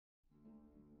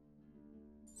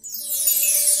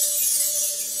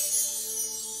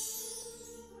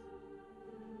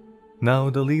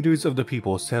Now the leaders of the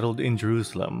people settled in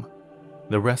Jerusalem.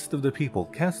 The rest of the people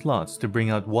cast lots to bring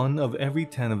out one of every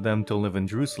 10 of them to live in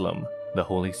Jerusalem, the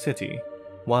holy city,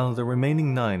 while the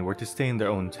remaining 9 were to stay in their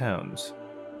own towns.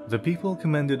 The people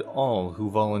commended all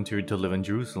who volunteered to live in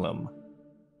Jerusalem.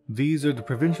 These are the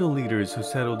provincial leaders who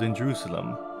settled in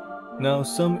Jerusalem. Now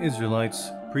some Israelites,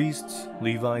 priests,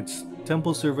 Levites,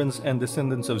 temple servants, and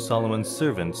descendants of Solomon's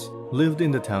servants lived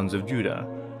in the towns of Judah,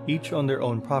 each on their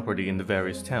own property in the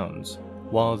various towns,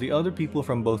 while the other people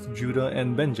from both Judah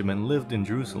and Benjamin lived in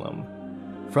Jerusalem.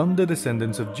 From the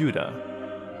descendants of Judah,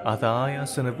 Athaiah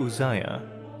son of Uzziah,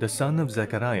 the son of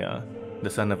Zechariah, the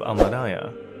son of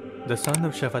Amariah, the son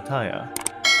of Shephatiah,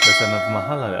 the son of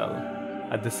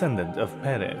Mahalalel, a descendant of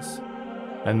Perez,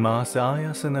 and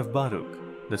Maaseiah son of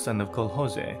Baruch, the son of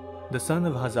Kol-Hozeh, the son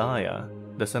of Hazaiah,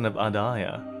 the son of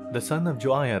Adaiah, the son of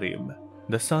Joiarib,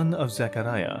 the son of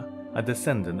Zechariah, a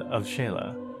descendant of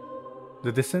Shelah.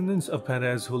 The descendants of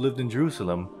Perez who lived in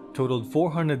Jerusalem totaled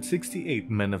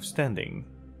 468 men of standing.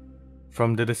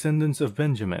 From the descendants of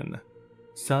Benjamin,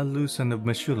 Sallu son of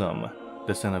Meshullam,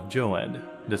 the son of Joed,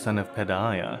 the son of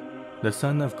Pedaiah, the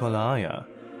son of Kol-Hozeh,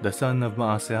 the son of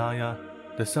Maaseiah,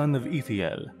 the son of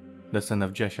Ithiel, the son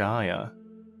of Jeshiah,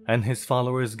 and his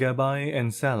followers Gabai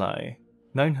and Salai,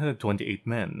 928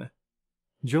 men.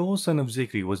 Joel son of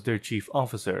Zikri was their chief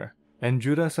officer, and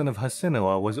Judah son of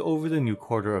Hasenuah was over the new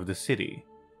quarter of the city.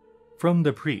 From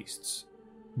the priests,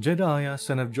 Jedaiah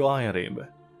son of Joiarib,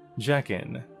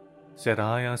 Jachin,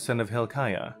 Seraiah son of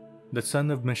Hilkiah, the son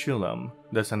of Meshullam,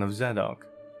 the son of Zadok,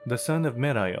 the son of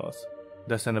Meraioth,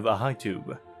 the son of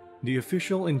Ahitub, the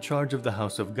official in charge of the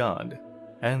house of God,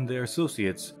 and their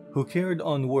associates who carried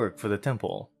on work for the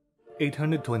temple,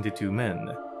 822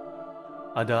 men.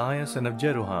 Adaiah son of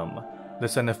Jeroham, the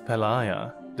son of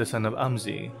Pelaiah, the son of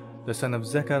Amzi, the son of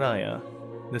Zechariah,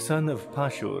 the son of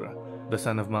Pashur, the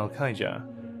son of Malchijah,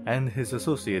 and his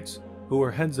associates who were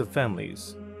heads of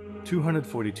families,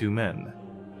 242 men.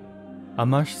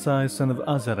 Amashsai son of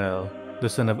Azarel, the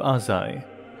son of Azai,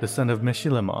 the son of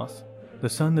Meshillemoth, the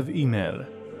son of Immer,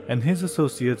 and his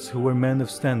associates who were men of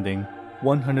standing,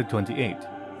 128.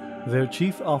 Their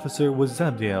chief officer was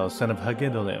Zabdiel son of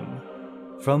Haggedolim.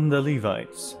 From the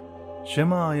Levites,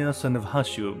 Shemaiah son of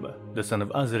Hashub, the son of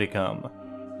Azrikam,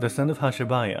 the son of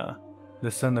Hashabiah, the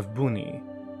son of Buni,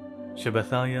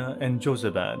 Shephatiah and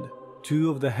Jozabad, 2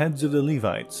 of the heads of the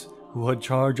Levites, who had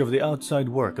charge of the outside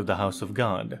work of the house of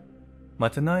God.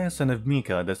 Mattaniah son of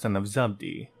Micah, the son of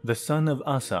Zabdi, the son of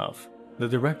Asaph, the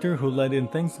director who led in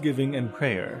thanksgiving and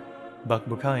prayer,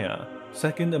 Bakbukiah,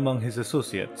 second among his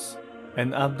associates,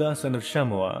 and Abda son of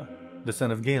Shammua, the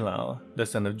son of Galal, the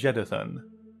son of Jeduthun.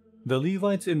 The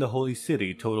Levites in the holy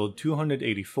city totaled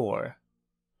 284.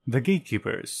 The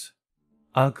gatekeepers,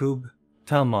 Akub,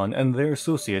 Talmon, and their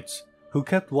associates, who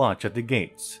kept watch at the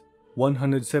gates,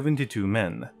 172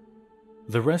 men.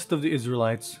 The rest of the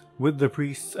Israelites, with the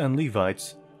priests and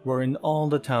Levites, were in all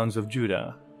the towns of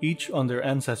Judah, each on their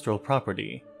ancestral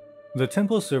property. The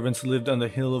temple servants lived on the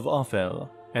hill of Ophel,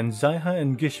 and Ziha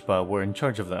and Gishpa were in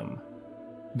charge of them.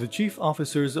 The chief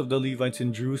officers of the Levites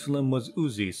in Jerusalem was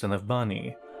Uzzi son of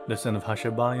Bani, the son of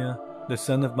Hashabiah, the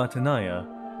son of Mattaniah,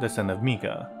 the son of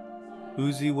Micah.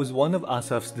 Uzzi was one of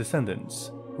Asaph's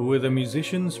descendants, who were the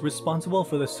musicians responsible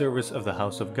for the service of the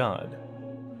house of God.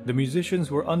 The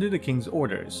musicians were under the king's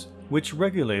orders, which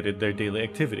regulated their daily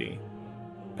activity.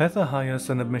 Pethahiah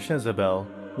son of Meshezabel,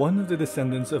 one of the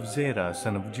descendants of Zerah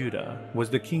son of Judah, was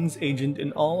the king's agent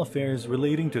in all affairs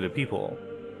relating to the people.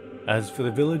 As for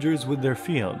the villagers with their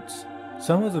fields,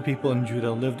 some of the people in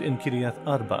Judah lived in Kiriath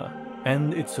Arba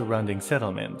and its surrounding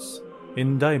settlements,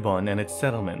 in Dibon and its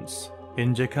settlements,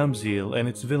 in Jekabzeel and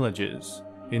its villages,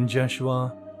 in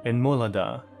Jeshua, in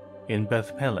Moladah, in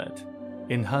Beth Pelet,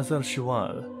 in Hazar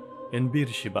Shual, in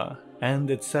Beersheba and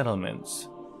its settlements,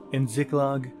 in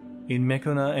Ziklag, in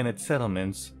Mekonah and its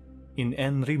settlements, in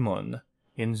En Rimon,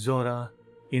 in Zorah,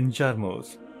 in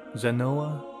Jarmuth,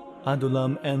 Zanoah,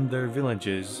 Adullam and their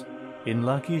villages, in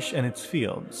Lachish and its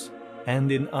fields,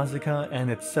 and in Azekah and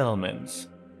its settlements.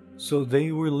 So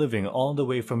they were living all the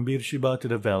way from Beersheba to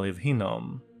the valley of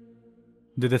Hinnom.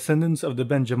 The descendants of the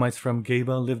Benjamites from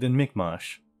Geba lived in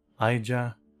Michmash,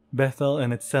 Aijah, Bethel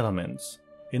and its settlements,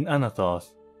 in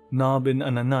Anathoth, Nob and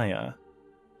Ananiah,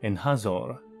 in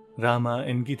Hazor, Ramah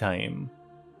and Gittaim,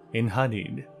 in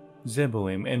Hadid,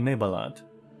 Zeboim and Nebalat,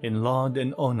 in Lod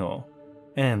and Ono,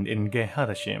 and in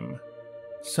Geharashim.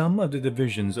 Some of the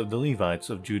divisions of the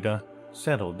Levites of Judah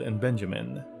settled in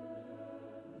Benjamin.